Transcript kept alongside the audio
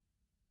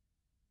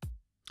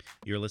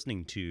You're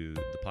listening to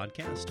the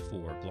podcast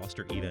for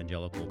Gloucester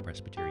Evangelical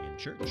Presbyterian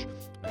Church,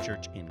 a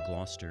church in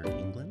Gloucester,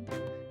 England.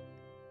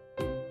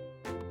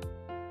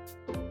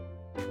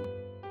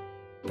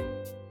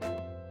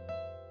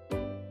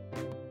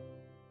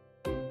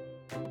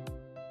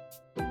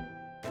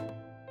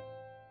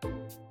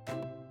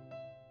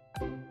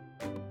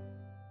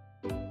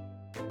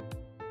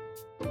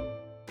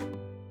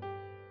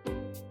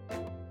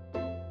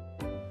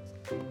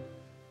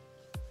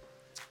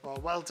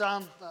 Well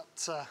done.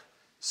 That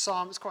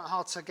psalm, it's quite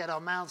hard to get our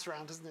mouths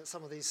around, isn't it,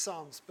 some of these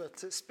psalms,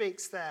 but it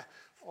speaks there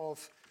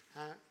of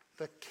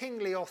the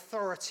kingly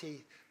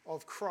authority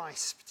of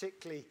Christ,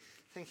 particularly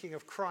thinking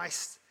of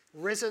Christ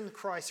risen,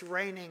 Christ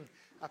reigning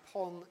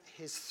upon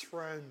his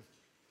throne.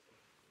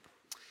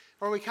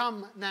 Well, we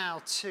come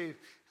now to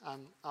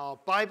our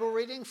Bible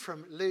reading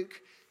from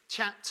Luke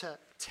chapter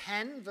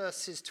 10,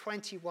 verses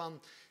 21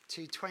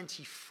 to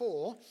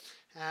 24.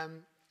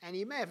 And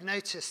you may have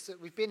noticed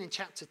that we've been in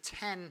chapter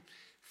 10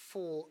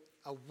 for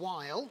a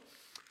while,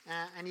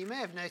 and you may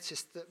have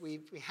noticed that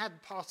we had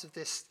part of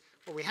this,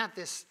 or we had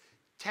this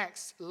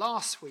text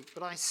last week,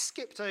 but I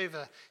skipped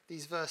over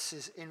these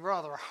verses in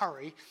rather a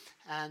hurry,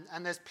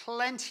 and there's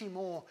plenty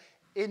more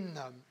in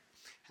them.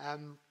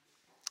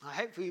 I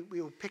hope we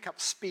will pick up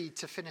speed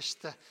to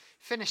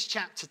finish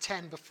chapter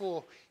 10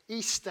 before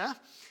Easter.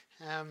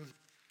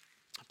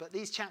 But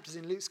these chapters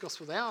in Luke's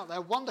Gospel,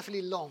 they're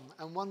wonderfully long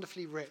and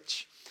wonderfully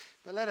rich.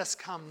 But let us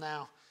come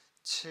now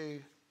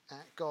to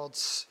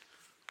God's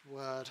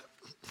word.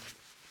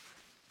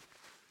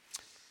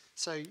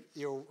 So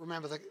you'll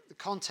remember the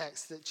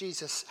context that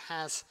Jesus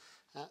has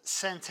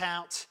sent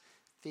out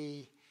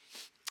the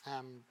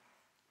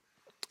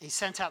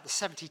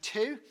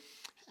 72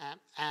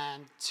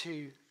 and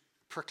to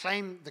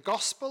proclaim the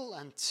gospel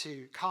and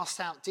to cast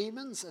out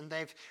demons, and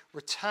they've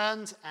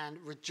returned and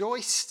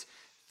rejoiced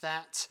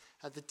that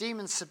the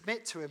demons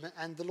submit to him,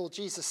 and the Lord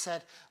Jesus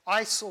said,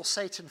 "I saw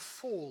Satan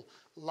fall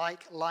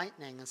like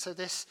lightning." And so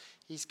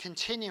he's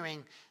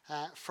continuing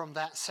from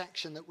that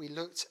section that we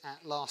looked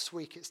at last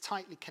week. It's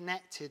tightly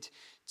connected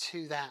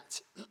to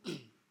that.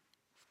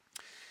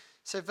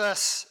 So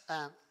verse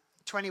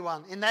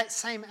 21, in that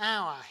same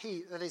hour,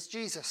 he, that is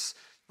Jesus,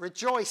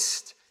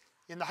 rejoiced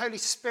in the Holy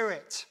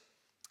Spirit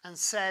and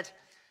said,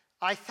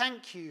 "I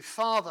thank you,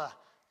 Father,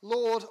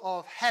 Lord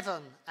of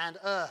heaven and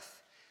earth,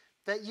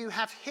 that you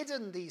have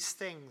hidden these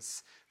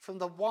things from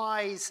the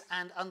wise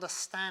and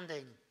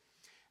understanding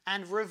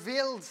and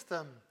revealed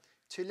them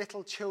to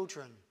little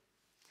children.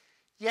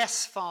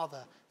 Yes,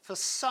 Father, for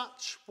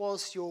such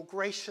was your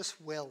gracious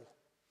will.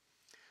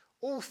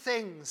 All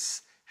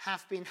things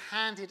have been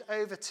handed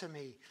over to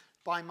me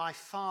by my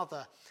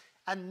Father,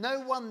 and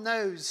no one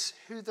knows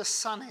who the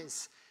Son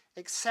is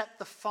except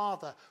the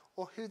Father,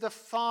 or who the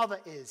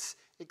Father is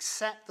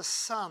except the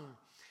Son,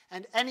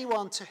 and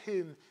anyone to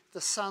whom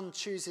the Son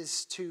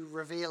chooses to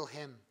reveal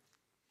him."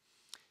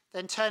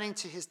 Then turning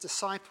to his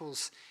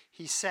disciples,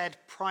 he said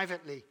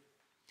privately,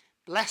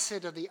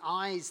 "Blessed are the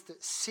eyes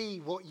that see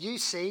what you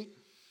see,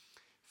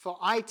 for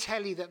I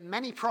tell you that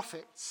many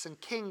prophets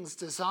and kings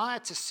desire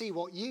to see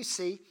what you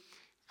see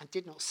and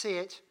did not see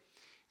it,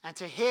 and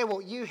to hear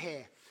what you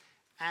hear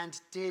and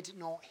did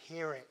not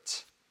hear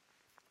it."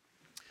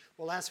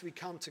 Well, as we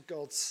come to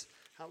God's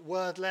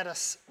word, let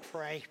us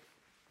pray.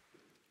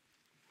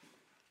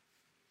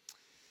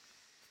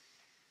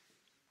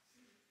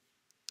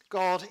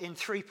 God in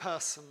three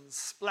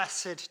persons,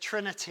 blessed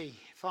Trinity.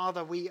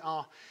 Father, we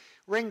are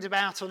ringed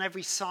about on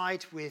every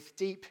side with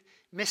deep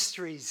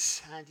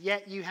mysteries, and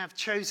yet you have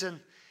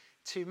chosen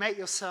to make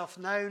yourself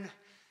known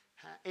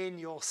in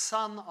your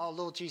Son, our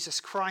Lord Jesus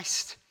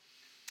Christ.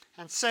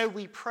 And so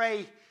we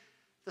pray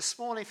this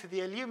morning for the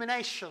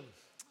illumination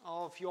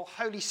of your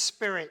Holy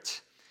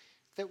Spirit,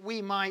 that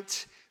we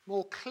might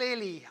more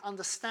clearly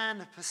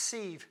understand and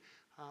perceive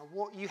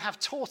what you have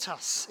taught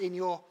us in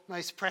your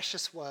most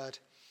precious word.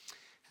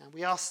 And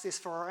we ask this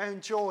for our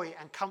own joy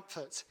and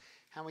comfort,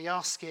 and we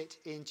ask it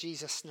in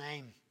Jesus'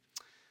 name.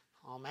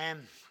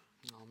 Amen.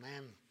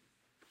 Amen.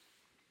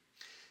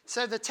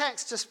 So the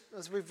text, just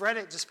as we've read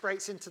it, just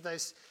breaks into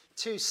those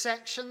two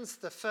sections.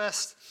 The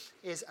first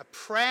is a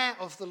prayer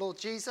of the Lord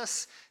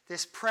Jesus,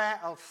 this prayer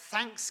of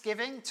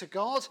thanksgiving to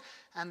God,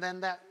 and then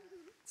that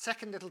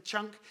second little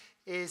chunk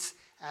is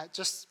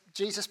just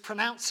Jesus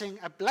pronouncing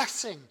a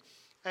blessing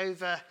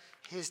over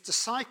his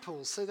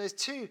disciples. So there's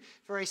two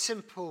very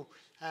simple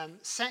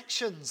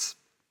sections.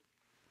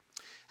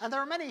 And there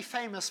are many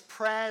famous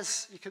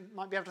prayers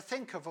might be able to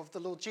think of the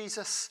Lord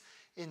Jesus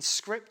in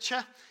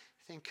Scripture.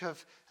 Think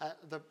of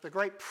the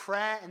great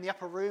prayer in the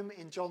upper room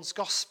in John's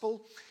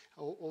Gospel,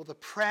 or the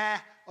prayer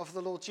of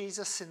the Lord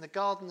Jesus in the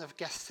Garden of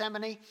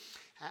Gethsemane,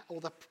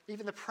 or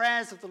even the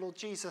prayers of the Lord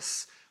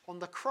Jesus on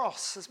the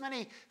cross. There's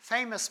many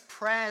famous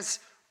prayers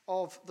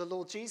of the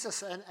Lord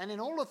Jesus, and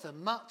in all of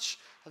them, much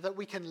that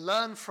we can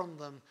learn from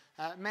them.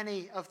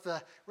 Many of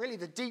the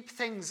deep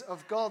things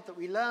of God that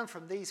we learn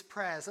from these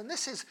prayers. And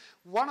this is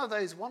one of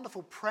those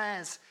wonderful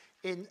prayers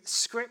in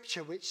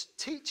Scripture which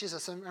teaches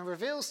us and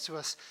reveals to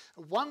us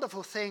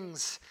wonderful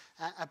things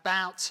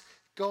about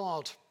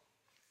God.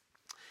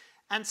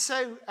 And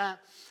so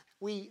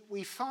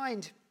we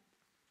find,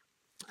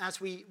 as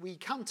we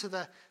come to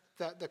the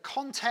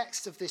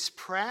context of this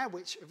prayer,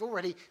 which I've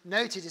already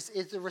noted is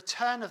the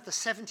return of the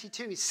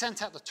 72. He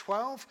sent out the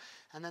 12,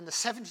 and then the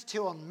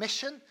 72 on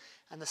mission,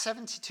 and the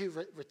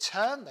 72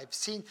 return. They've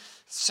seen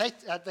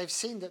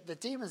that the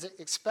demons are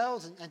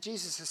expelled, and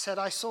Jesus has said,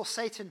 I saw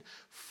Satan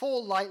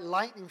fall like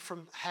lightning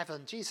from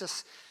heaven.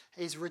 Jesus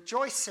is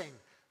rejoicing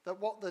that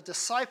what the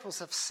disciples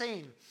have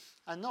seen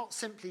are not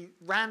simply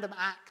random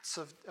acts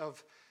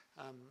of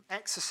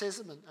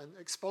exorcism and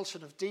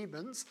expulsion of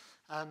demons,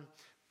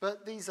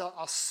 but these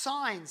are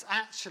signs,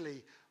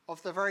 actually,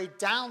 of the very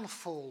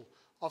downfall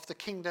of the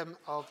kingdom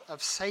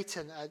of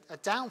Satan, a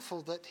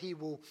downfall that he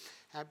will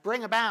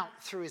bring about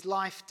through his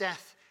life,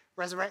 death,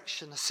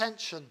 resurrection,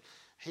 ascension,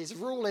 his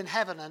rule in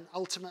heaven, and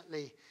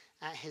ultimately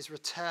at his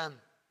return.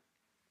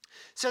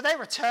 So they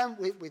return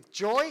with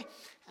joy,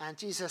 and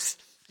Jesus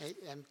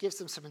gives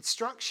them some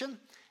instruction,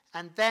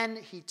 and then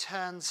he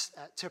turns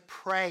to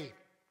pray.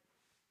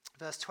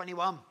 Verse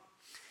 21.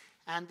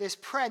 And this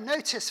prayer,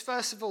 notice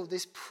first of all,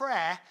 this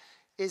prayer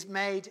is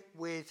made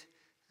with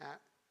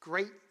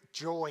great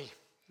joy.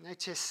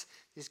 Notice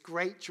this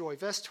great joy.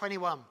 Verse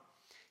 21.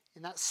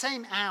 In that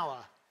same hour,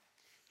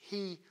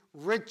 he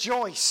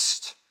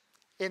rejoiced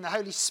in the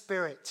Holy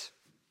Spirit.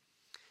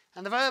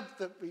 And the verb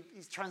that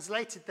is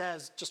translated there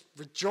as just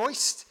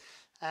rejoiced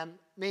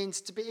means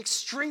to be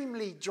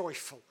extremely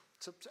joyful,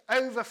 to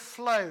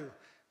overflow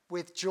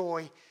with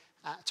joy,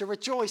 to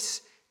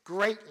rejoice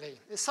greatly.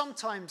 It's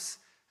sometimes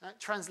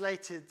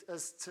translated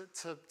as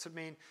to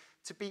mean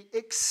to be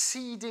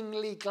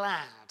exceedingly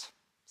glad.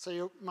 So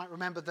you might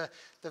remember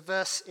the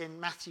verse in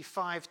Matthew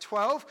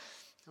 5:12,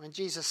 when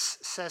Jesus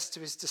says to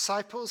his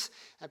disciples,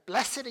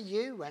 blessed are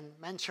you when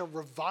men shall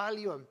revile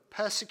you and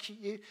persecute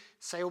you,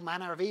 say all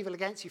manner of evil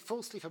against you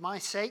falsely for my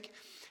sake.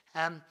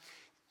 And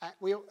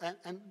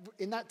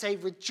in that day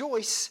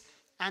rejoice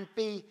and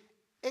be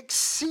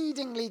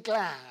exceedingly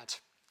glad,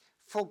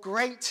 for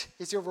great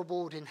is your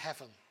reward in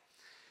heaven.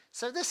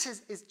 So this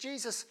is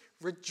Jesus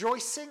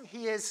rejoicing.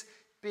 He is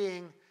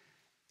being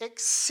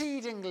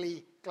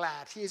exceedingly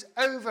glad. He is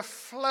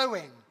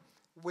overflowing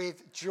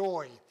with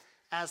joy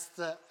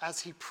as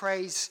he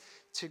prays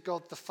to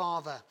God the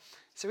Father.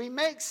 So he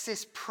makes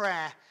this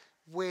prayer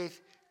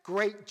with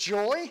great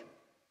joy.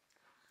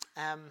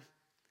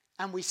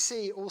 And we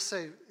see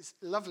also, it's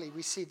lovely,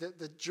 we see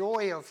the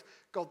joy of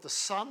God the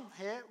Son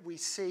here. We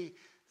see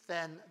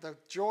then the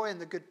joy and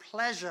the good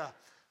pleasure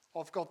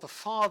of God the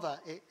Father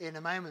in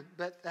a moment.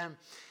 But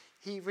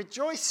he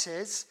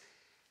rejoices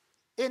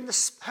in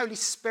the Holy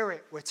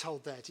Spirit, we're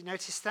told there. Do you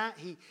notice that?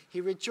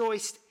 He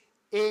rejoiced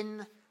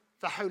in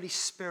the Holy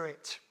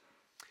Spirit.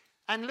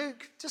 And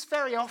Luke just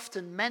very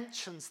often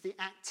mentions the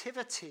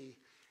activity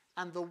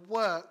and the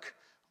work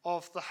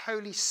of the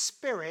Holy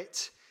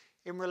Spirit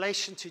in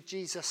relation to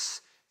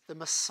Jesus, the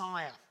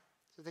Messiah.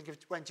 So think of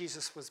when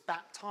Jesus was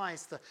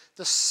baptized,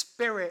 the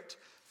Spirit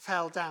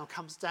fell down,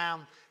 comes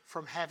down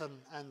from heaven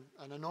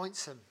and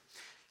anoints him.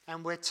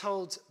 And we're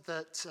told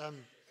that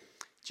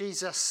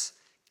Jesus,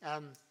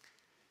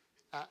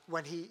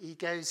 when he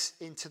goes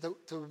into the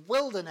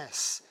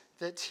wilderness,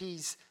 that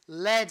he's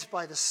led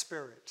by the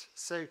Spirit.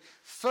 So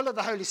full of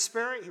the Holy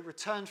Spirit, he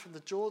returned from the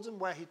Jordan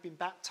where he'd been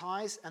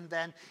baptized, and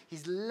then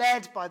he's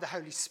led by the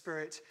Holy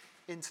Spirit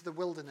into the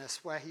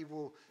wilderness where he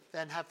will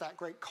then have that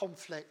great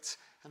conflict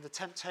and the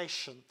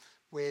temptation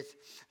with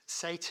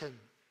Satan.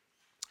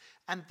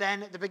 And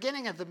then at the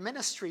beginning of the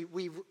ministry,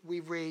 we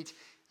read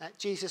that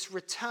Jesus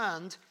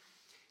returned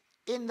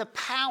in the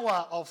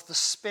power of the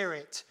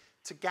Spirit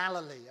to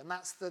Galilee. And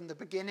that's then the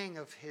beginning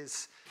of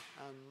his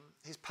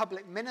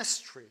public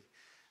ministry.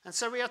 And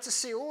so we are to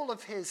see all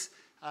of his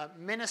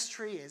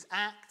ministry, his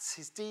acts,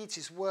 his deeds,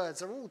 his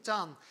words are all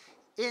done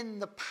in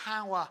the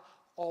power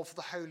of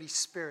the Holy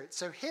Spirit.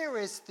 So here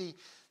is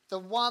the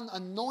one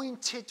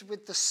anointed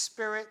with the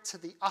Spirit to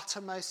the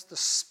uttermost, the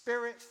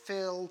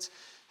Spirit-filled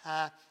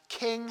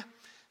King,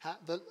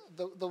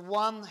 the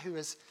one who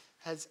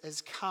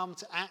has come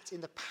to act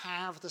in the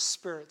power of the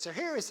Spirit. So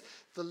here is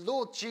the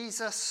Lord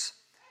Jesus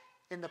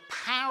in the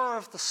power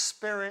of the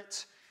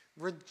Spirit,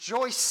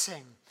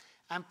 rejoicing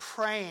and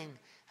praying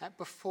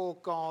before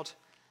God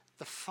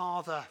the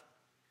Father.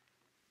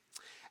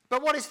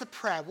 But what is the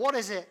prayer? What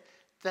is it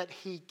that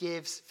he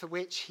gives, for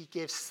which he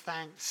gives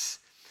thanks?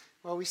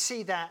 Well, we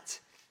see that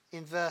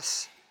in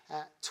verse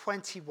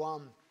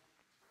 21.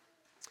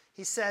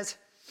 He says,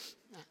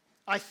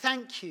 I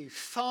thank you,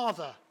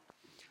 Father,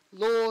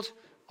 Lord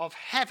of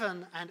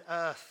heaven and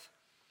earth,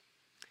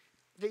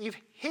 that you've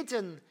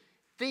hidden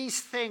these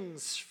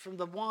things from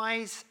the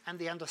wise and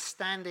the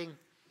understanding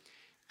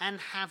and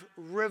have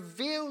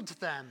revealed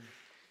them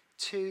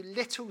to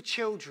little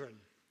children.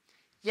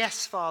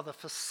 Yes, Father,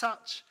 for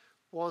such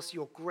was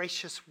your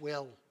gracious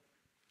will.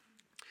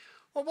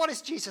 Well, what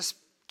is Jesus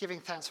giving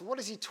thanks for? What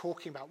is he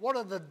talking about? What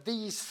are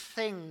these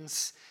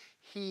things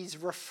he's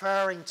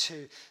referring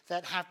to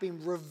that have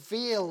been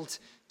revealed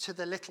to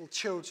the little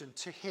children,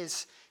 to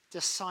his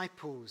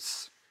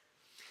disciples?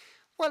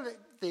 Well,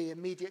 the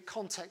immediate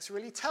context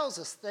really tells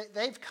us that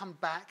they've come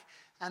back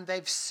and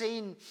they've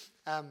seen,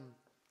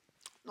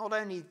 not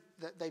only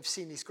that they've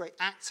seen these great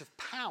acts of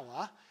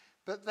power,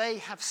 but they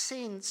have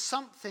seen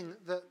something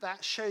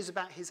that shows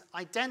about his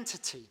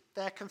identity.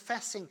 They're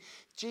confessing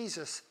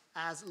Jesus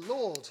as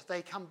Lord.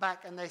 They come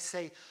back and they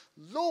say,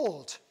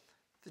 Lord,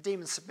 the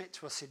demons submit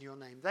to us in your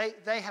name.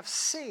 They have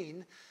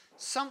seen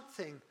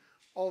something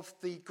of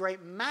the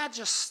great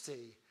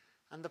majesty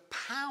and the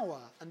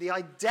power and the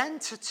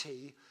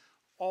identity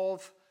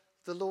of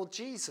the Lord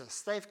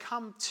Jesus. They've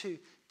come to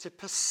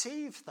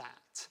perceive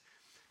that.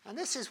 And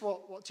this is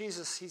what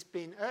Jesus, he's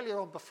been earlier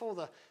on before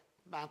the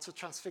Mount of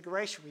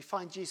Transfiguration. We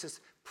find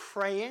Jesus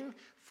praying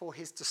for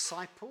his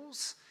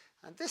disciples.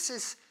 And this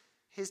is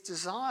his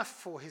desire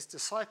for his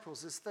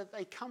disciples, is that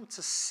they come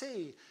to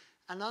see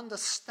and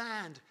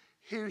understand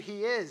who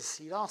he is.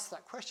 He asked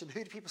that question,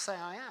 who do people say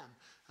I am?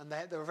 And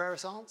there were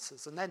various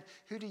answers. And then,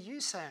 who do you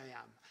say I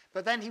am?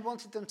 But then he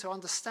wanted them to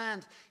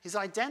understand his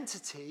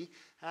identity,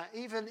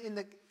 even in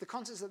the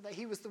context that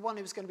he was the one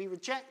who was going to be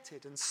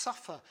rejected and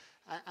suffer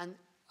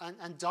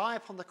and die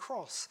upon the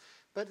cross.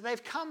 But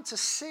they've come to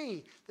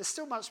see, there's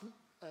still much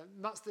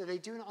that they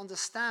do not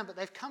understand, but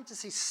they've come to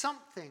see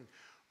something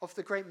of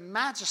the great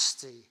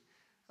majesty,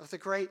 of the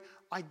great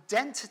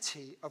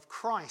identity of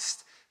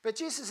Christ. But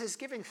Jesus is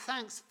giving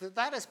thanks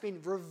that has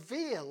been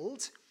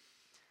revealed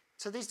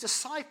to these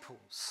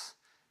disciples,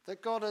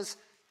 that God has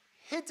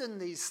hidden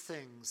these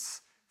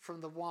things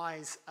from the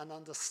wise and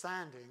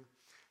understanding,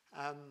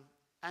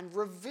 and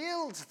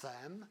revealed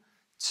them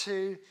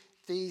to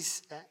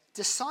these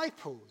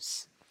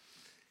disciples.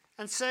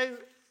 And so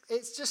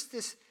it's just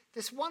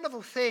this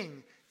wonderful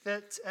thing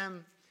that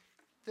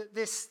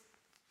this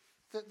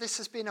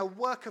has been a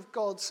work of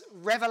God's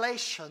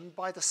revelation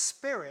by the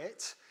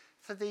Spirit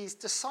for these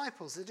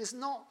disciples. It is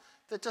not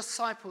the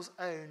disciples'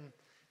 own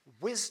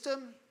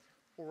wisdom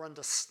or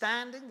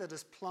understanding that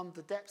has plumbed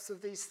the depths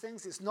of these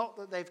things. It's not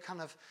that they've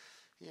kind of,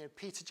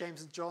 Peter,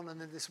 James, and John, and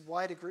then this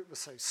wider group were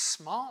so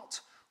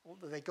smart, or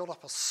that they got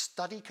up a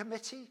study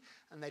committee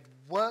and they'd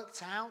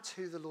worked out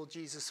who the Lord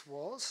Jesus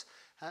was,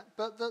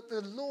 but that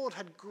the Lord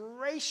had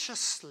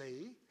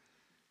graciously,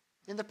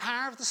 in the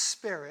power of the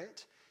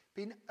Spirit,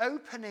 been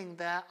opening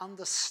their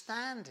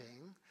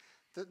understanding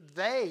that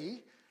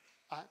they,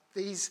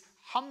 these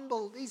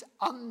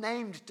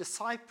unnamed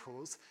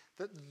disciples,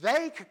 that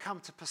they could come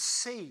to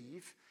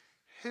perceive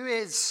who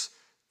is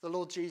the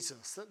Lord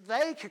Jesus, that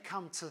they could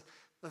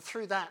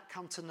through that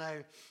come to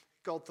know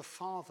God the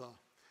Father,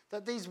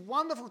 that these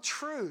wonderful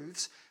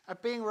truths are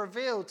being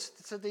revealed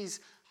to these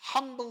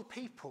humble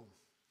people.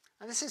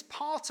 And this is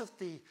part of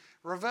the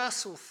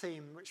reversal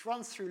theme which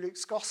runs through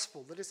Luke's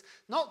gospel, that is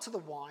not to the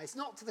wise,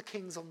 not to the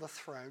kings on the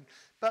throne,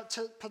 but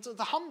to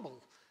the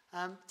humble,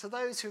 to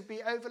those who would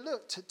be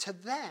overlooked. To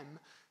them,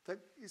 that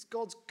is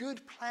God's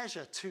good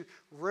pleasure to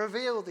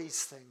reveal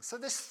these things. So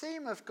this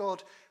theme of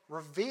God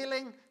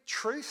revealing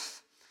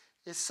truth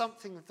is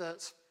something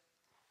that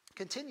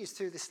continues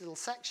through this little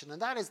section,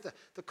 and that is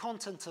the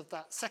content of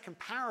that second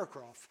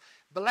paragraph.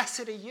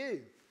 Blessed are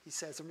you, he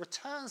says, and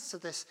returns to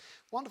this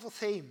wonderful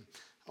theme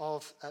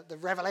of the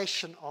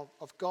revelation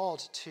of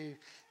God to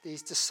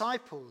these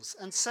disciples.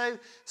 And so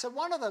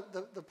one of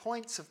the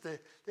points of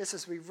this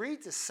as we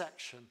read this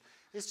section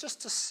is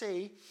just to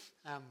see,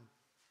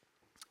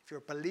 if you're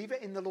a believer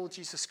in the Lord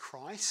Jesus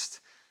Christ,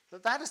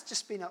 that has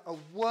just been a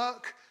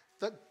work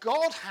that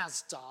God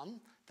has done,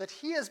 that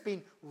he has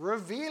been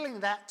revealing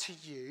that to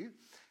you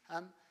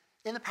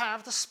in the power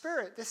of the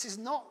Spirit. This is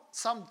not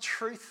some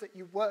truth that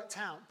you worked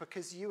out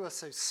because you are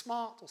so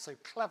smart or so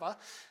clever,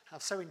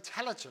 so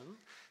intelligent.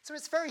 So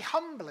it's very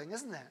humbling,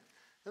 isn't it?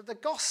 That the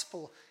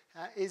gospel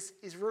is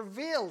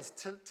revealed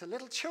to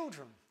little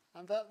children.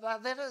 And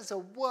that is a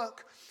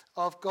work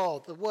of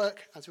God. The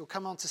work, as we'll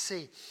come on to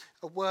see,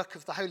 a work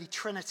of the Holy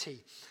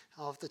Trinity,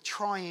 of the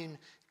triune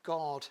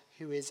God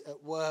who is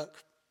at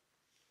work.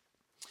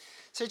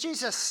 So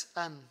Jesus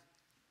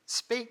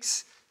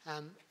speaks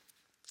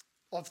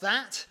of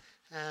that,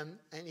 and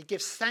he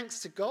gives thanks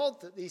to God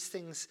that these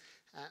things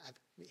have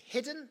been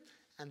hidden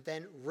and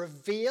then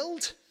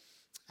revealed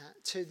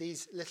to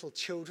these little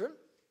children,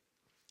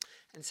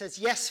 and says,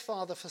 yes,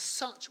 Father, for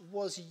such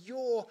was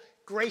your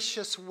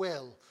gracious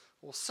will,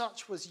 or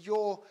such was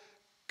your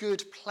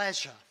good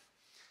pleasure.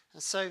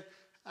 And so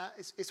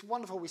it's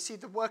wonderful. We see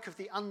the work of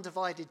the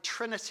undivided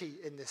Trinity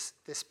in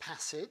this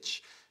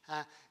passage.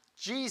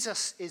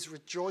 Jesus is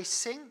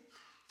rejoicing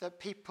that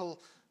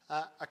people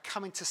are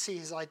coming to see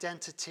his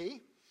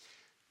identity.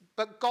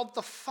 But God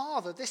the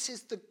Father, this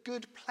is the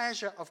good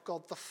pleasure of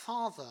God the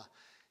Father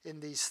in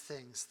these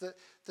things. That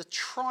the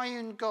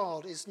triune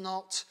God is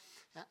not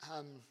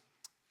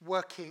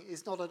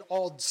is not at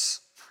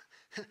odds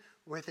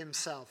with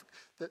himself.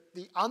 That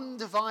the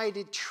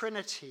undivided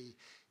Trinity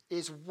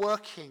is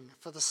working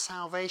for the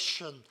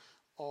salvation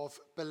of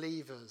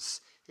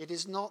believers. It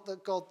is not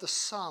that God the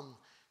Son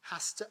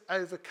has to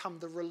overcome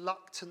the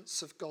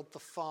reluctance of God the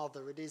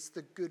Father. It is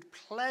the good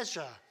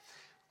pleasure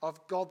of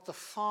God the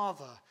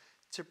Father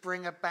to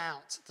bring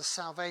about the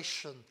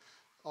salvation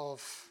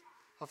of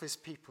of his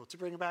people, to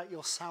bring about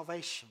your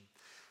salvation.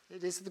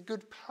 It is the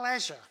good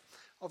pleasure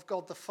of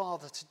God the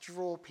Father to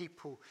draw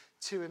people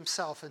to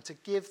himself and to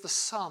give the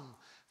Son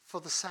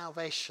for the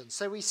salvation.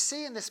 So we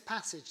see in this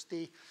passage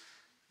the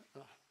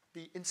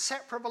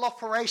inseparable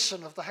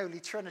operation of the Holy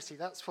Trinity.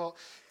 That's what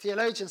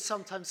theologians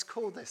sometimes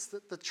call this,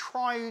 that the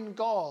triune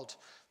God,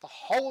 the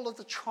whole of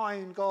the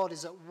triune God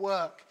is at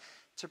work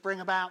to bring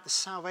about the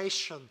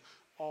salvation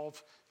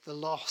of the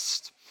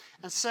lost.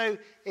 And so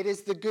it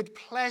is the good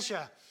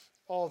pleasure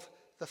of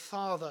the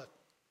Father.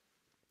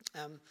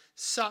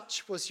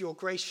 Such was your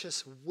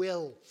gracious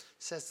will,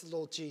 says the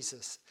Lord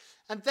Jesus.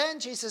 And then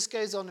Jesus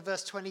goes on in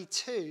verse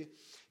 22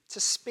 to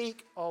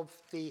speak of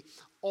the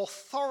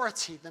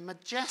authority, the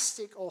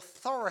majestic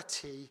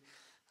authority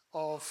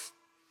of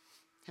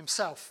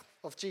himself,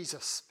 of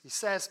Jesus. He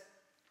says,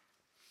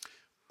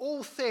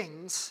 all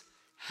things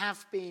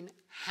have been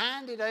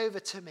handed over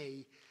to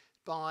me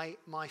by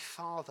my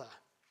Father.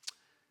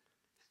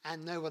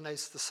 And no one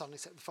knows the Son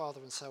except the Father,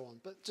 and so on.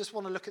 But just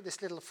want to look at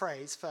this little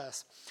phrase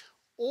first.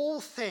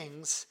 All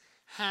things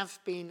have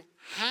been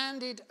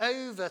handed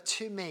over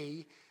to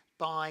me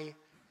by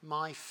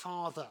my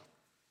Father.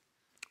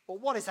 Well,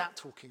 what is that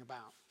talking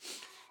about?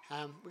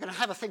 We're going to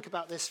have a think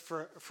about this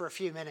for a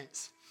few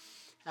minutes.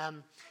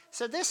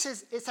 So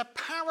it's a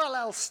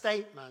parallel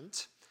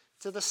statement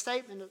to the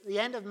statement at the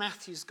end of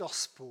Matthew's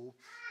Gospel,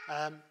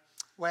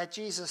 where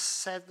Jesus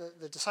said that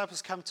the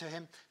disciples come to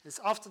him, it's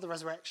after the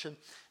resurrection,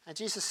 and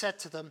Jesus said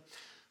to them,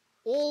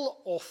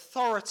 all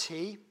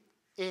authority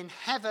in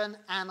heaven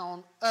and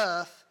on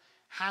earth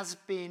has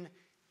been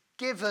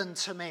given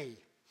to me.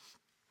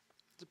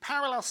 The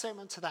parallel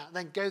statement to that,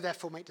 then go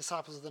therefore make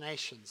disciples of the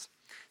nations.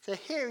 So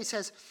here he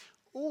says,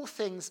 all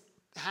things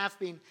have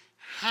been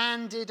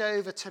handed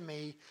over to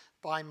me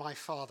by my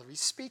Father.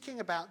 He's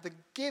speaking about the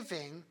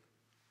giving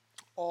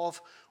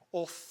of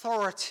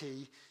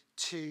authority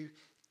to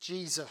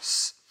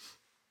Jesus.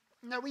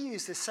 Now, we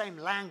use the same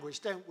language,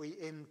 don't we,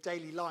 in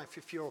daily life.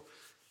 If you've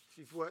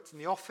worked in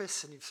the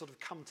office and you've sort of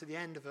come to the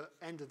end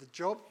of the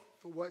job,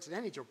 or worked in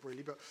any job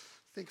really, but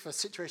think of a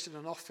situation in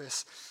an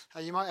office.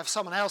 You might have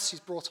someone else who's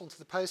brought onto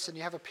the post, and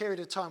you have a period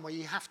of time where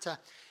you have to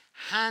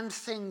hand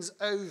things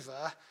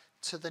over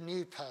to the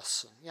new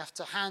person. You have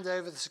to hand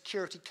over the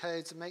security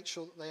codes and make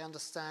sure that they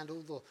understand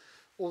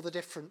all the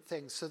different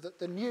things, so that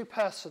the new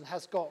person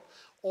has got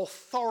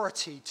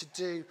authority to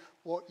do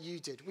what you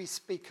did. We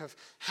speak of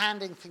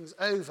handing things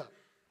over.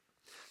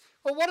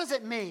 Well, what does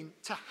it mean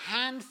to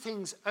hand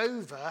things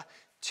over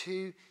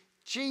to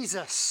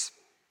Jesus?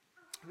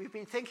 We've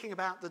been thinking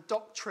about the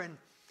doctrine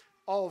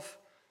of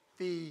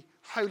the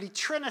Holy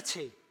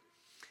Trinity.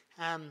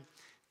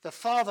 The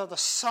Father, the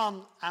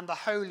Son, and the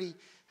Holy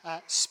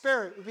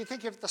Spirit. We've been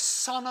thinking of the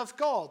Son of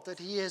God, that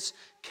he is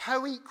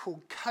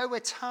co-equal,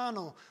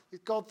 co-eternal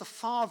with God the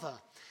Father.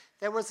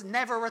 There was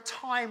never a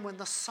time when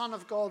the Son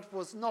of God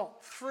was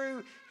not.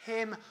 Through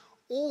him,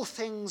 all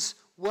things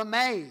were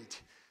made.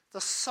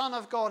 The Son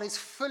of God is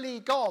fully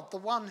God, the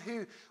one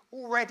who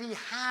already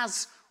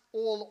has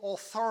all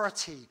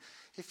authority.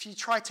 If you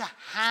try to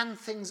hand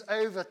things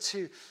over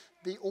to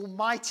the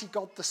Almighty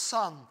God the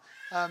Son,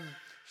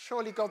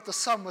 surely God the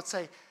Son would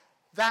say,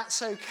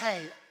 that's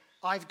okay,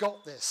 I've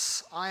got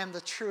this. I am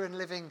the true and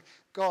living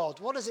God.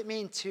 What does it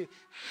mean to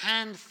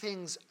hand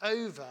things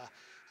over?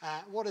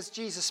 What does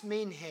Jesus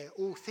mean here?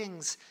 All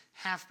things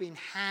have been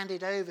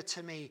handed over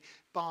to me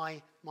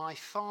by my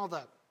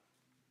Father.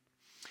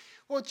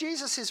 Well,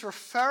 Jesus is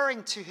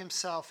referring to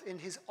himself in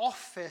his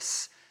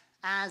office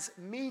as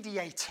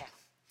mediator,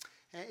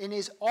 in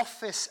his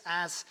office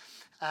as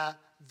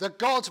the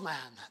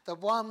God-man, the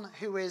one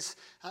who is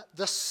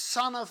the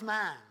Son of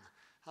Man,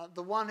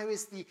 the one who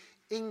is the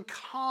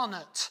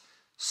incarnate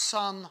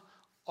Son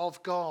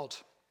of God.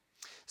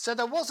 So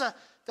there was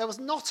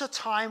not a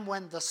time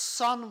when the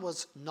Son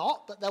was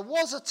not, but there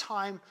was a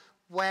time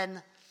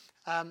when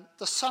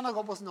the Son of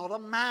God was not a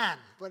man,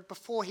 but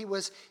before he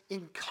was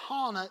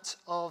incarnate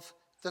of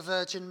the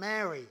Virgin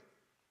Mary.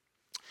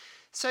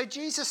 So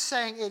Jesus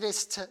saying it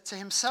is to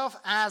himself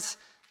as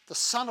the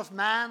Son of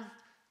Man,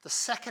 the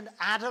second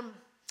Adam,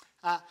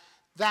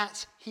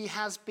 that he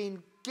has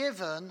been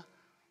given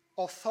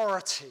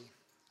authority.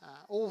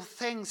 All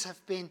things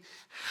have been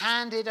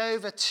handed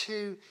over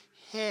to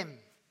him.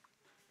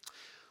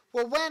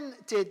 Well, when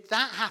did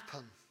that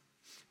happen?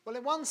 Well,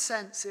 in one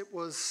sense, it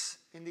was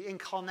in the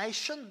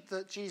incarnation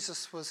that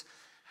Jesus was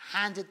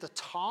handed the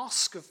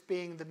task of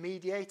being the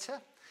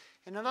mediator.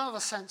 In another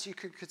sense, you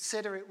could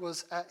consider it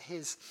was at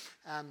his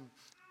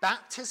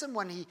baptism,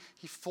 when he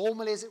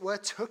formally, as it were,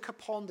 took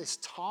upon this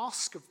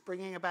task of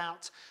bringing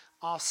about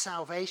our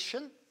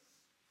salvation.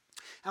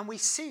 And we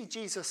see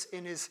Jesus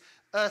in his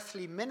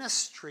earthly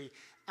ministry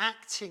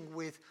acting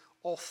with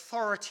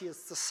authority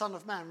as the Son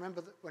of Man.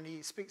 Remember that when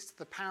he speaks to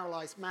the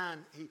paralyzed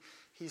man,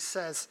 he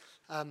says,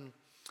 the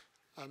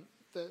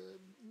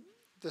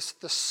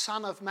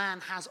Son of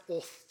Man has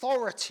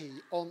authority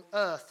on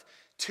earth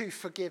to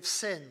forgive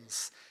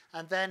sins.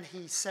 And then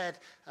he said,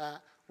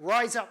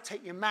 rise up,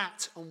 take your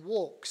mat and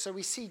walk. So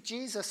we see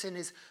Jesus in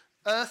his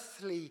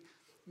earthly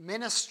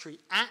ministry,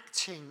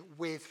 acting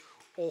with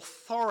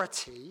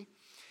authority.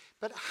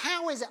 But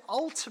how is it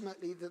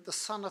ultimately that the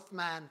Son of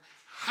Man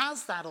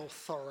has that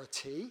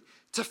authority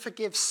to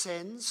forgive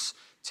sins,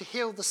 to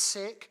heal the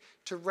sick,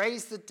 to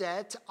raise the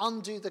dead, to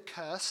undo the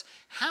curse?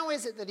 How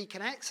is it that he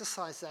can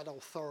exercise that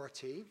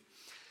authority?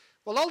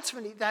 Well,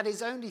 ultimately, that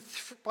is only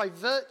by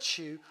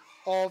virtue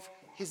of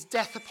his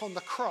death upon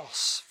the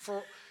cross.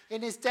 For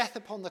in his death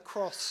upon the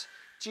cross,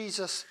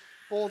 Jesus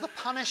bore the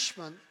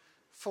punishment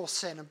for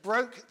sin and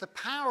broke the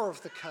power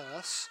of the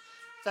curse,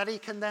 that he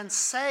can then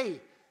say,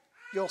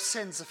 your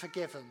sins are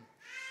forgiven.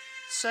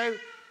 So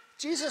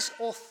Jesus'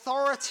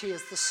 authority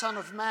as the Son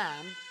of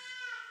Man,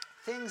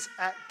 he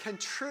can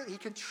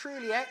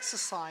truly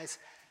exercise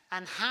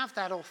and have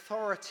that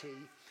authority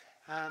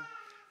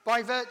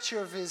by virtue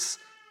of his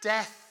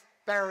death,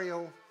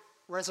 burial,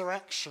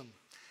 resurrection.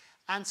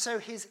 And so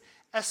his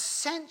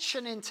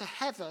ascension into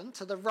heaven,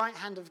 to the right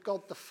hand of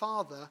God the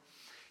Father,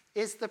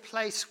 is the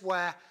place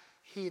where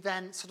he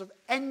then sort of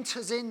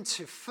enters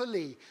into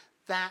fully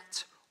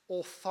that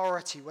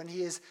authority, when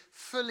he is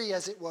fully,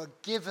 as it were,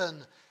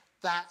 given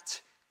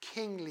that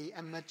kingly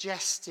and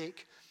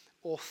majestic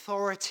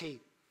authority.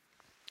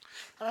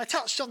 And I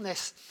touched on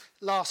this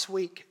last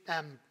week,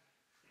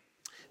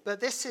 but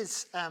this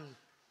is, and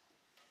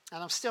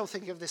I'm still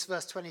thinking of this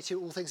verse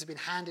 22, all things have been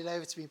handed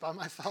over to me by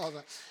my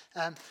Father.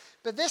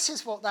 But this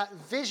is what that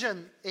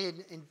vision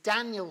in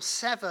Daniel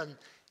 7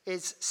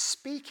 is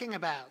speaking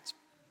about.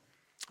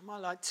 I might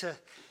like to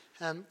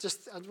I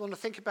want to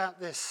think about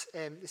this.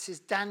 This is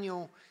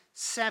Daniel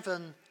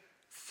 7,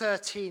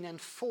 13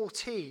 and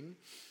 14,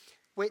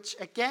 which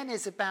again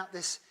is about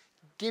this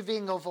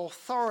giving of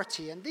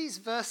authority. And these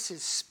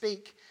verses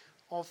speak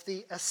of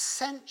the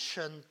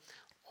ascension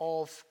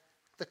of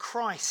the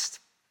Christ.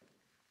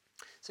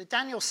 So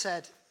Daniel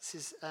said, this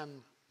is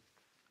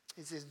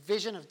his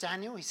vision of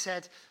Daniel. He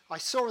said, I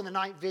saw in the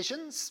night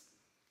visions,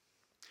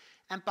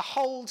 and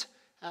behold,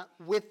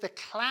 with the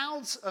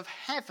clouds of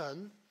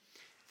heaven,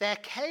 there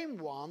came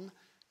one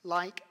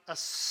like a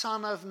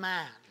son of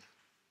man.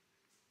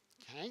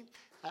 Okay?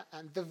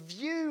 And the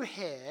view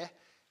here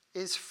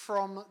is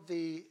from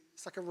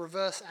it's like a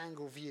reverse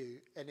angle view,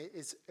 and it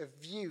is a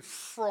view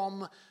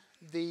from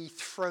the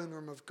throne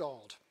room of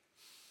God.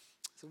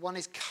 So one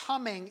is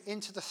coming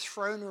into the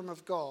throne room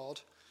of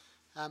God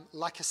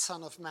like a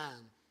son of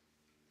man.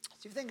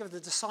 So if you think of the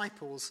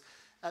disciples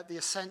at the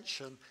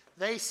ascension,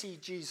 they see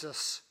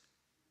Jesus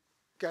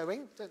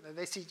going, don't they?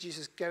 They see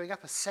Jesus going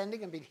up,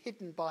 ascending, and being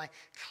hidden by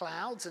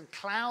clouds. And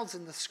clouds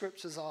in the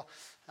scriptures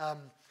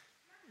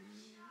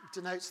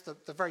denotes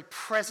the very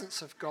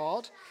presence of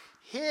God.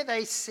 Here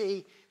they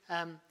see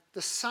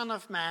the Son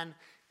of Man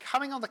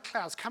coming on the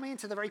clouds, coming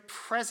into the very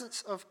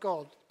presence of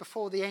God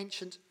before the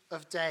Ancient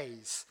of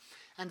Days.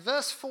 And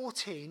verse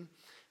 14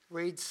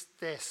 reads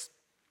this: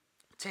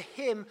 to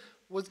him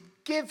was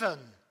given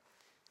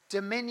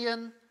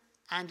dominion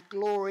and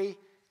glory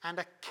and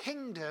a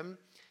kingdom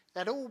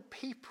that all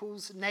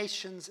peoples,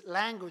 nations,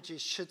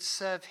 languages should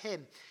serve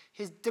him.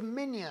 His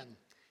dominion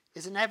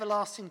is an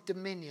everlasting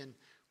dominion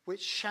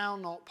which shall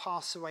not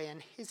pass away,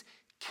 and his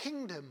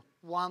kingdom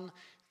one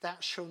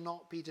that shall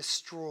not be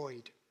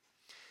destroyed.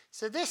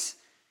 So this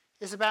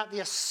is about the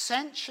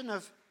ascension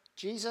of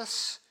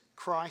Jesus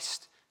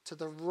Christ to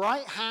the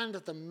right hand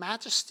of the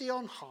Majesty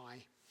on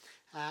high,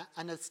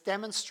 and its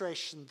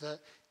demonstration that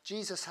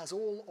Jesus has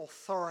all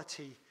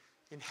authority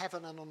in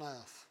heaven and on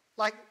earth.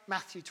 Like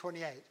Matthew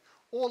 28,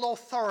 all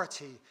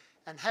authority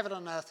in heaven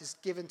and earth is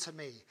given to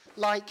me.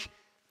 Like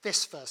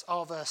this verse,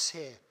 our verse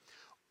here,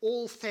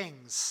 all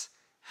things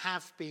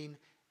have been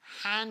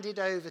handed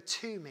over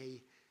to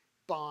me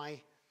by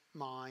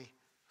my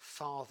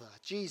Father.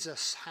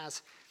 Jesus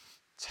has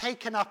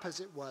taken up,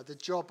 as it were, the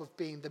job of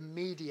being the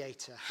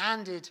mediator,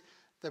 handed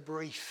the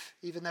brief,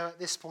 even though at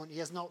this point he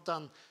has not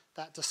done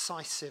that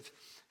decisive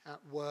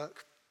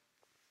work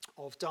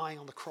of dying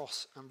on the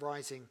cross and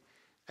rising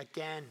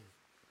again.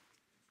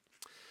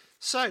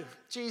 So,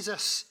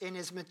 Jesus, in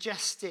his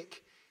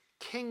majestic,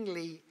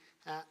 kingly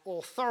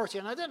authority,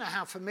 and I don't know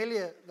how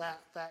familiar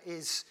that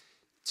is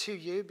to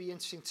you. It'd be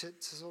interesting to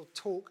sort of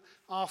talk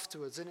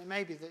afterwards, and it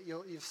may be that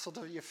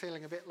you're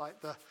feeling a bit like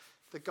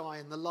the guy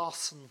in the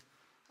Larson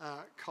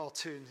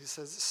cartoon who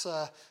says,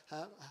 "Sir,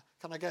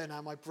 can I go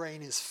now? My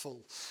brain is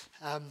full."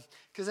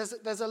 Because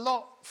there's a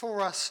lot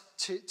for us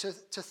to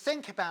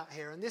think about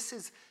here, and this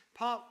is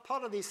part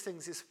of these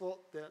things is what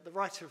the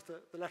writer of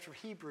the letter of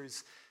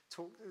Hebrews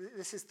talk.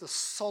 This is the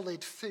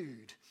solid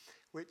food,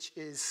 which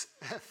is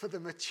for the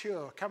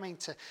mature, coming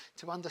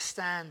to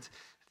understand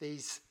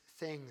these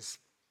things.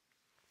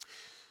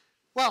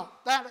 Well,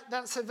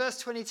 that's at verse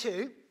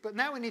 22, but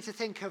now we need to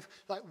think of,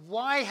 like,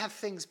 why have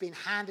things been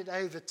handed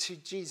over to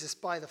Jesus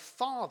by the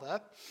Father?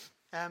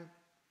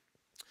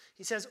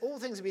 He says, all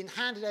things have been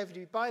handed over to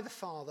me by the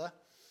Father,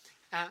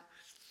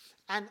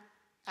 and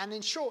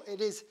in short, it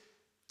is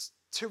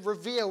to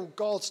reveal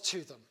God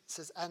to them. It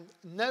says, and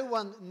no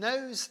one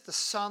knows the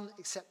Son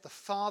except the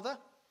Father,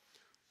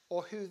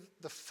 or who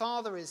the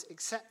Father is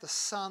except the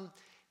Son,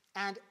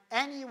 and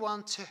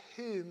anyone to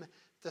whom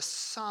the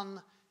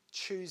Son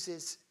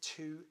chooses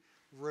to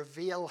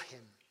reveal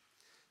him.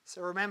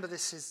 So remember,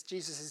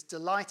 Jesus is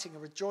delighting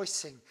and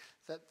rejoicing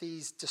that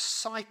these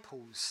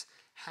disciples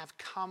have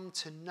come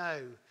to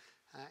know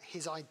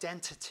his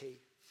identity.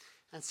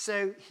 And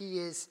so he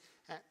is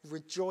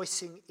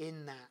rejoicing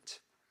in that.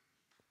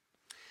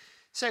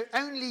 So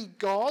only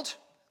God,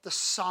 the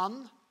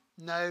Son,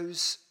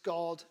 knows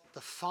God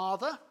the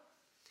Father.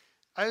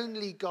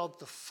 Only God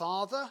the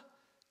Father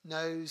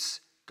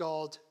knows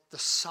God the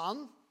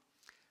Son.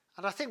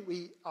 And I think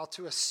we are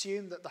to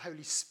assume that the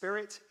Holy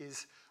Spirit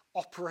is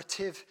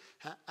operative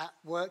at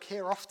work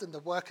here. Often the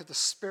work of the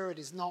Spirit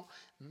is not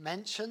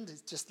mentioned.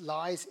 It just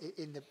lies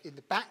in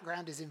the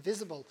background, is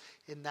invisible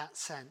in that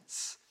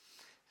sense.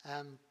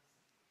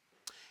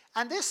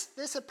 And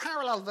there's a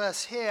parallel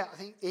verse here, I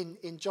think,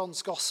 in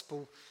John's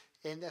Gospel,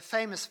 in the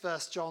famous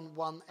verse, John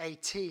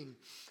 1:18,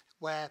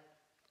 where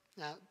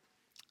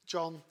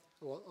John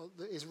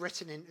is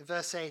written in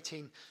verse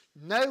 18,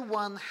 "No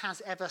one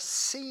has ever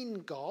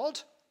seen God,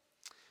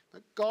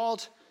 but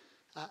God,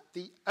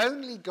 the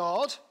only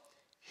God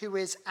who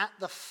is at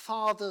the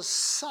Father's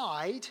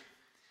side,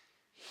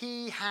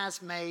 he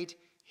has made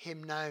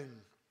him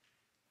known."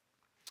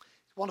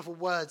 Wonderful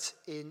words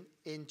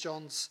in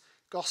John's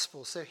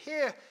Gospel. So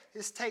here,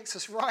 this takes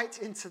us right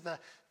into the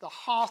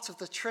heart of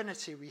the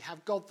Trinity. We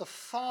have God the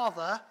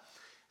Father,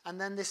 and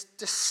then this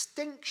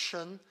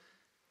distinction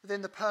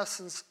within the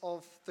persons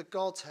of the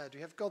Godhead.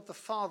 We have God the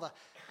Father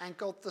and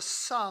God the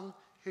Son,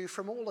 who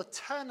from all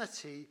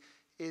eternity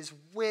is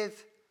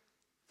with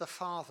the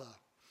Father.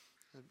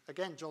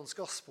 Again, John's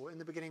Gospel, in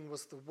the beginning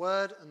was the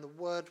Word, and the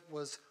Word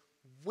was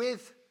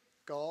with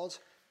God,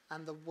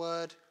 and the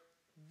Word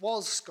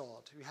was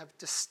God. We have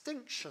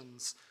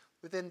distinctions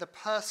within the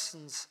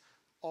persons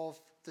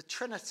of the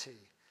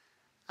Trinity.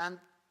 And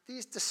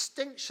these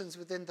distinctions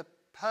within the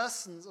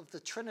persons of the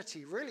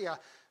Trinity really are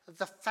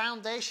the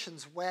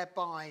foundations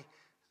whereby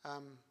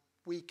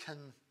we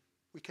can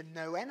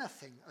know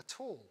anything at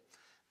all.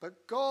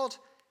 But God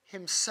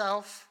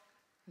himself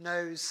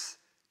knows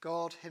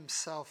God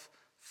himself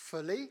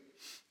fully.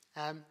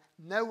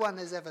 No one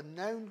has ever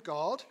known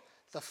God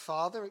the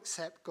Father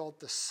except God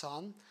the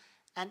Son,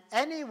 and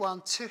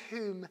anyone to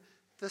whom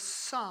the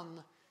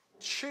Son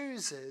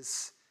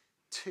chooses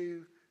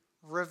to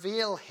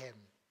reveal him.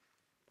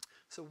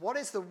 So what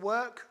is the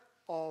work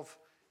of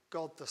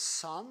God the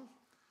Son?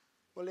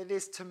 Well, it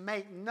is to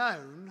make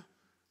known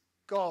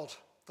God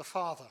the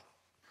Father.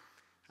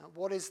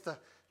 What is the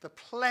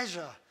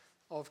pleasure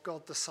of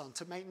God the Son?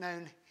 To make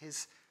known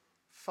his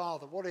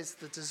Father. What is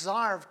the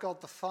desire of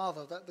God the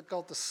Father? That the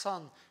God the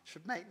Son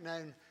should make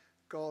known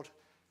God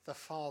the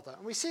Father.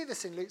 And we see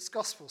this in Luke's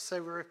Gospel.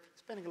 So we're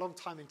spending a long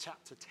time in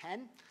chapter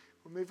 10.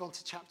 We'll move on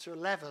to chapter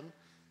 11,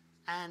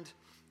 and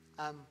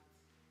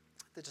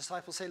the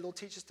disciples say, "Lord,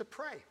 teach us to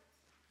pray."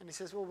 And he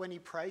says, well, when you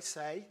pray,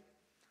 say,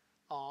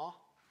 "Our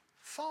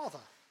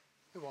Father,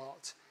 who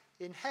art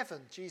in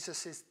heaven."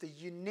 Jesus is the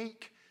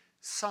unique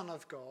Son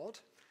of God,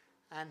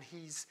 and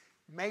he's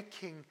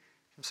making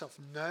himself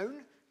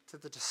known to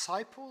the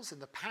disciples in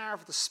the power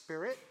of the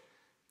Spirit,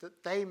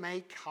 that they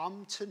may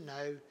come to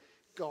know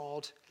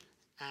God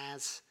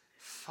as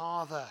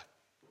Father.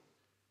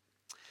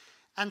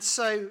 And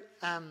so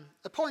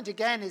the point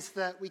again is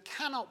that we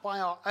cannot by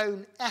our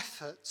own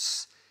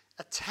efforts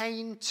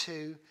attain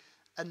to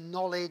a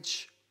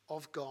knowledge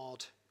of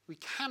God. We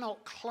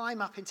cannot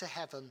climb up into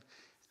heaven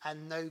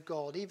and know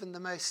God. Even the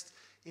most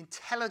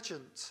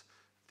intelligent,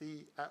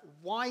 the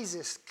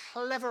wisest,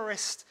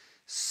 cleverest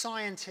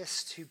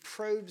scientist who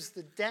probes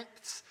the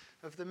depths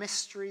of the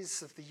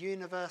mysteries of the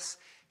universe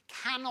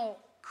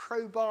cannot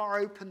crowbar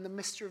open the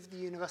mystery of the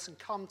universe and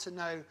come to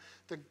know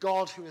the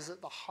God who is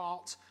at the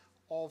heart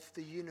of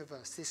the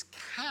universe. This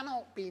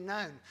cannot be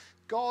known.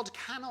 God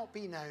cannot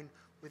be known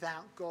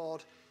without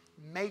God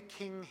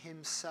making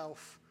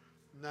himself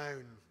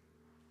known.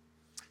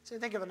 So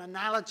think of an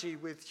analogy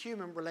with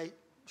human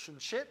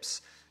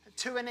relationships.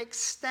 To an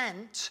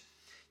extent,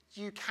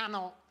 you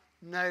cannot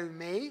know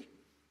me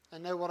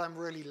and know what I'm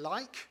really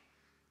like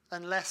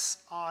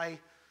unless I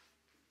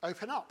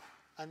open up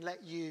and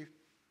let you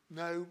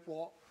know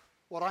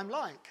what I'm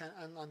like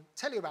and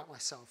tell you about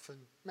myself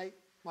and make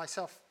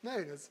myself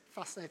known, as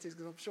fascinating as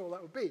I'm sure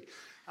that would be.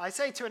 I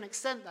say to an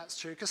extent that's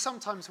true because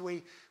sometimes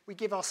we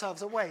give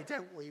ourselves away,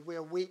 don't we?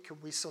 We're weak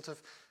and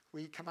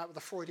we come out with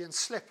a Freudian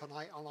slip and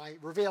I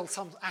reveal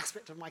some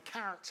aspect of my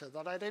character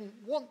that I didn't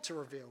want to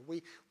reveal.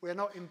 We're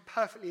not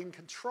perfectly in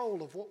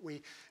control of what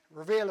we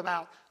reveal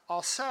about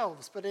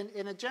ourselves. But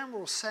in a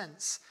general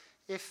sense,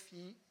 if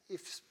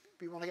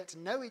we want to get to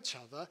know each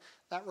other,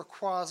 that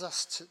requires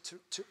us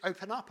to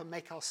open up and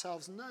make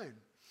ourselves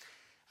known.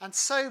 And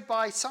so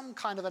by some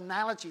kind of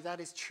analogy, that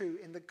is true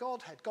in the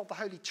Godhead, God the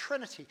Holy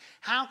Trinity.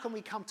 How can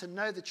we come to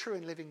know the true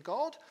and living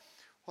God?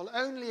 Well,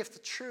 only if the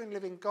true and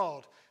living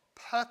God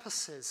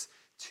purposes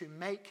to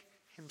make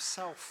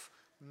himself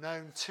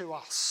known to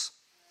us.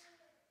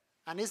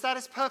 And is that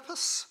his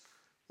purpose?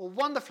 Well,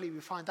 wonderfully we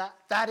find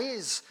that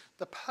is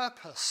the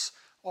purpose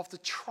of the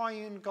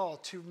triune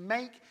God, to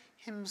make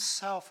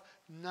himself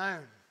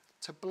known.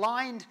 to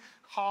blind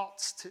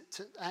hearts,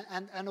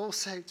 and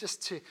also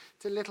just to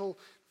little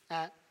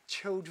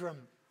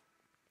children.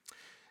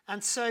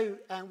 And so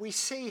we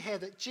see here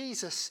that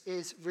Jesus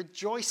is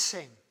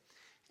rejoicing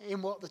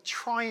in what the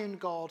triune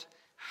God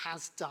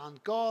has done.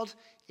 God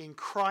in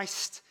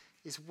Christ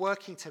is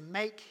working to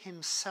make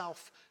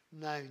himself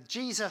known.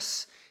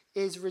 Jesus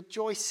is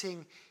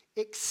rejoicing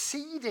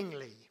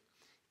exceedingly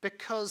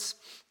because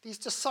these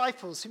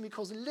disciples, whom he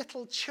calls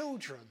little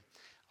children,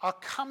 are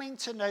coming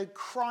to know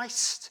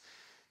Christ,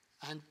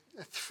 and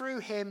through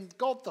him,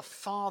 God the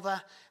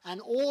Father, and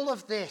all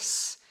of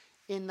this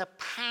in the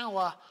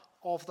power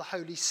of the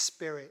Holy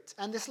Spirit.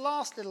 And this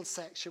last little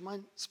section,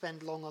 won't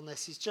spend long on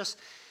this,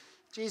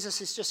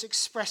 Jesus is just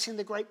expressing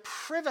the great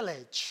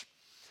privilege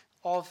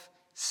of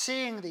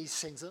seeing these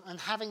things and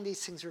having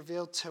these things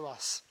revealed to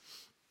us.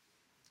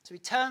 So he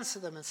turns to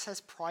them and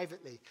says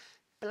privately,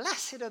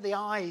 "Blessed are the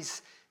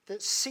eyes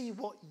that see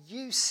what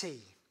you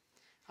see.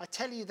 I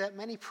tell you that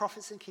many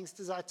prophets and kings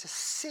desired to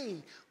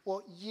see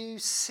what you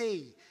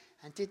see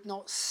and did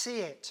not see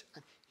it,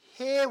 and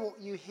hear what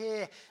you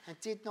hear and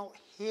did not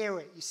hear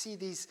it." You see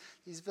these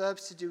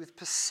verbs to do with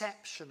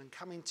perception and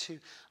coming to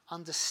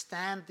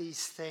understand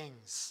these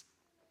things.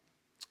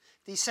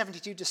 These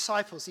 72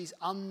 disciples, these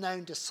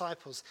unknown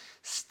disciples,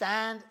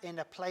 stand in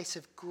a place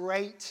of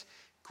great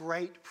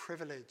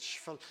privilege.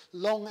 For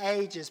long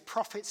ages,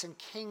 prophets and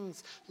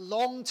kings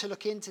long to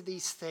look into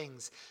these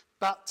things,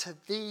 but to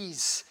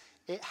these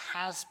it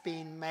has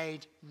been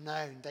made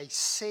known. They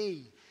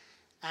see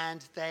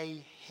and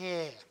they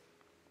hear.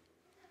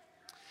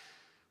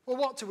 Well,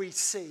 what do we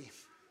see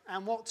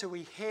and what do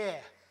we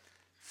hear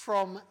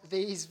from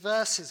these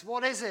verses?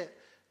 What is it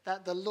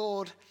that the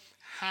Lord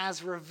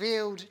has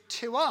revealed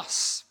to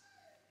us?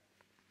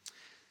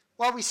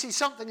 Well, we see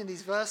something in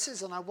these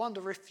verses, and I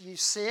wonder if you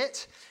see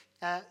it,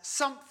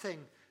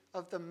 something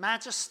of the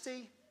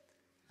majesty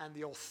and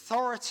the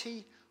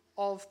authority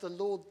of the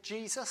Lord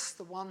Jesus,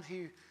 the one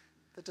who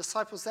the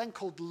disciples then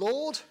called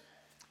Lord.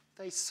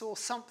 They saw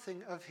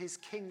something of his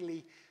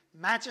kingly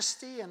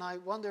majesty, and I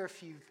wonder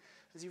if you,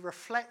 as you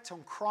reflect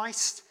on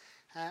Christ,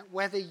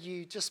 whether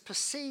you just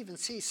perceive and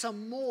see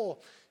some more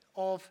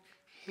of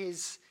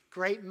his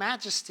great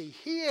majesty.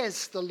 He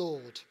is the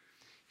Lord.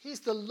 He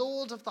is the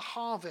Lord of the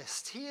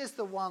harvest. He is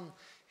the one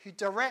who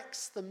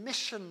directs the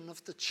mission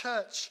of the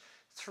church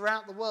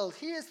throughout the world.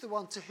 He is the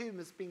one to whom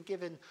has been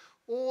given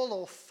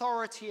all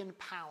authority and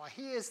power.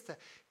 He is the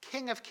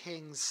King of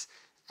kings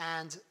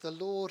and the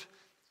Lord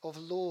of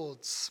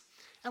lords.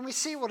 And we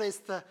see what is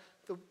the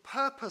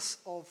purpose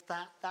of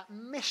that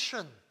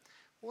mission.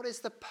 What is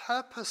the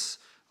purpose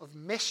of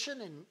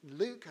mission in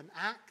Luke and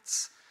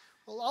Acts?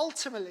 Well,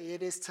 ultimately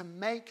it is to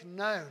make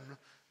known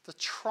the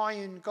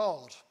triune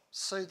God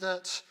so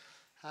that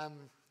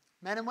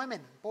men and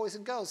women, boys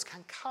and girls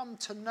can come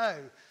to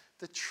know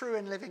the true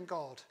and living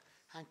God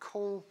and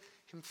call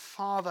him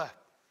Father.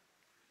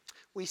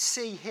 We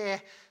see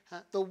here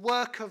the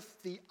work of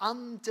the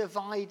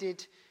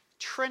undivided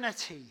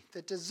Trinity,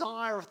 the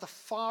desire of the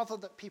Father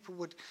that people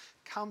would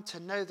come to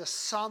know the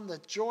Son, the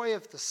joy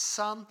of the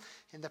Son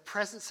in the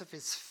presence of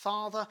his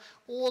Father,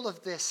 all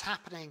of this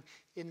happening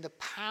in the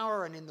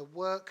power and in the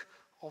work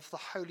of the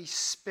Holy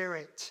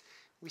Spirit.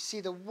 We see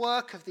the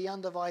work of the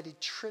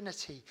undivided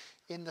Trinity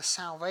in the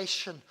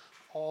salvation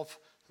of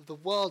the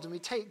world, and we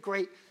take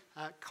great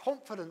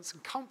confidence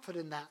and comfort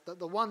in that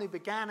the one who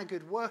began a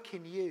good work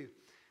in you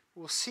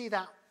will see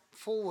that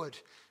forward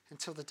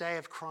until the day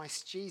of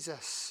Christ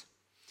Jesus.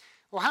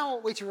 Well, how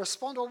ought we to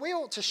respond? Well, we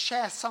ought to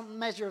share some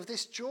measure of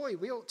this joy.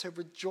 We ought to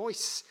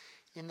rejoice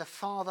in the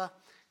Father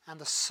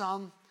and the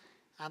Son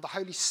and the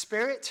Holy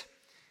Spirit.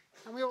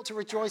 And we ought to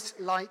rejoice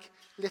like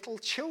little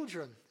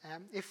children.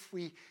 If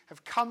we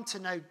have come to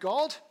know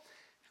God,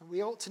 and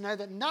we ought to know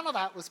that none of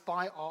that was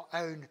by our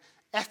own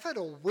effort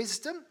or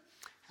wisdom,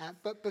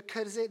 but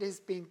because it has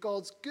been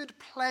God's good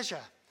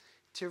pleasure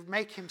to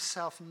make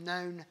himself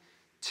known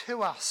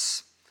to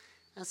us.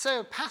 And so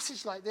a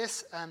passage like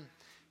this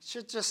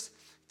should just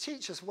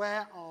teach us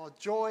where our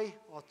joy,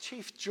 our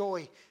chief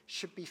joy,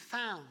 should be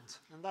found.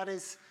 And that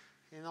is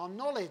in our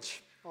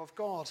knowledge of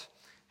God.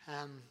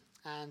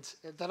 And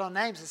that our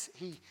names, as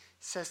he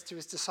says to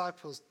his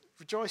disciples,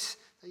 rejoice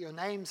that your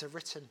names are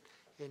written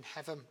in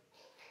heaven.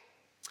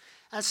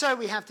 And so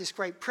we have this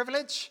great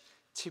privilege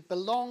to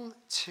belong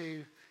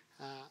to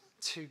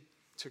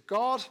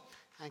God,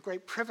 and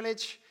great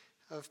privilege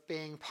of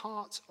being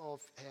part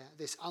of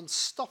this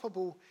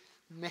unstoppable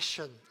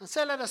mission. And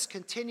so let us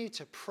continue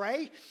to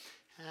pray,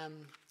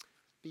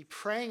 be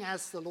praying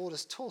as the Lord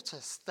has taught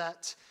us,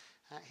 that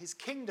his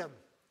kingdom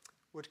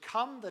would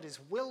come, that his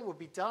will would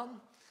be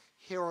done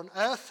here on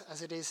earth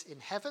as it is in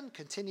heaven.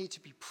 Continue to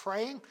be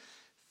praying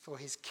for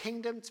his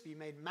kingdom to be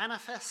made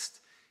manifest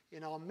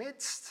in our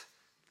midst,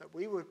 that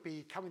we would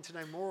be coming to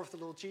know more of the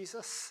Lord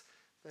Jesus,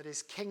 that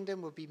his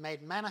kingdom would be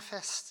made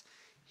manifest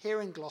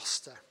here in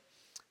Gloucester.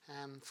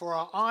 For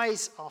our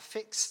eyes are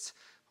fixed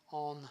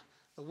on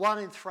the one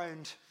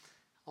enthroned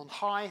on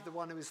high, the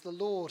one who is the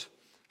Lord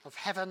of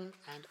heaven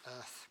and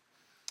earth.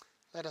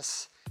 Let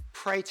us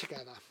pray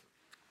together.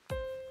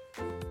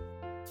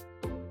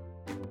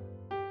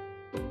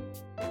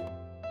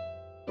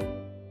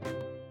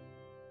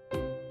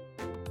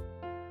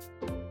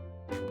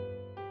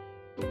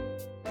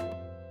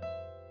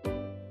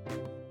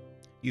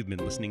 You've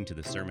been listening to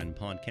the Sermon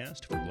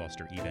Podcast for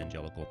Gloucester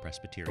Evangelical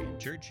Presbyterian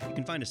Church. You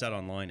can find us out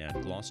online at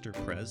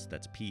gloucesterpres,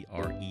 that's PRES.co.uk.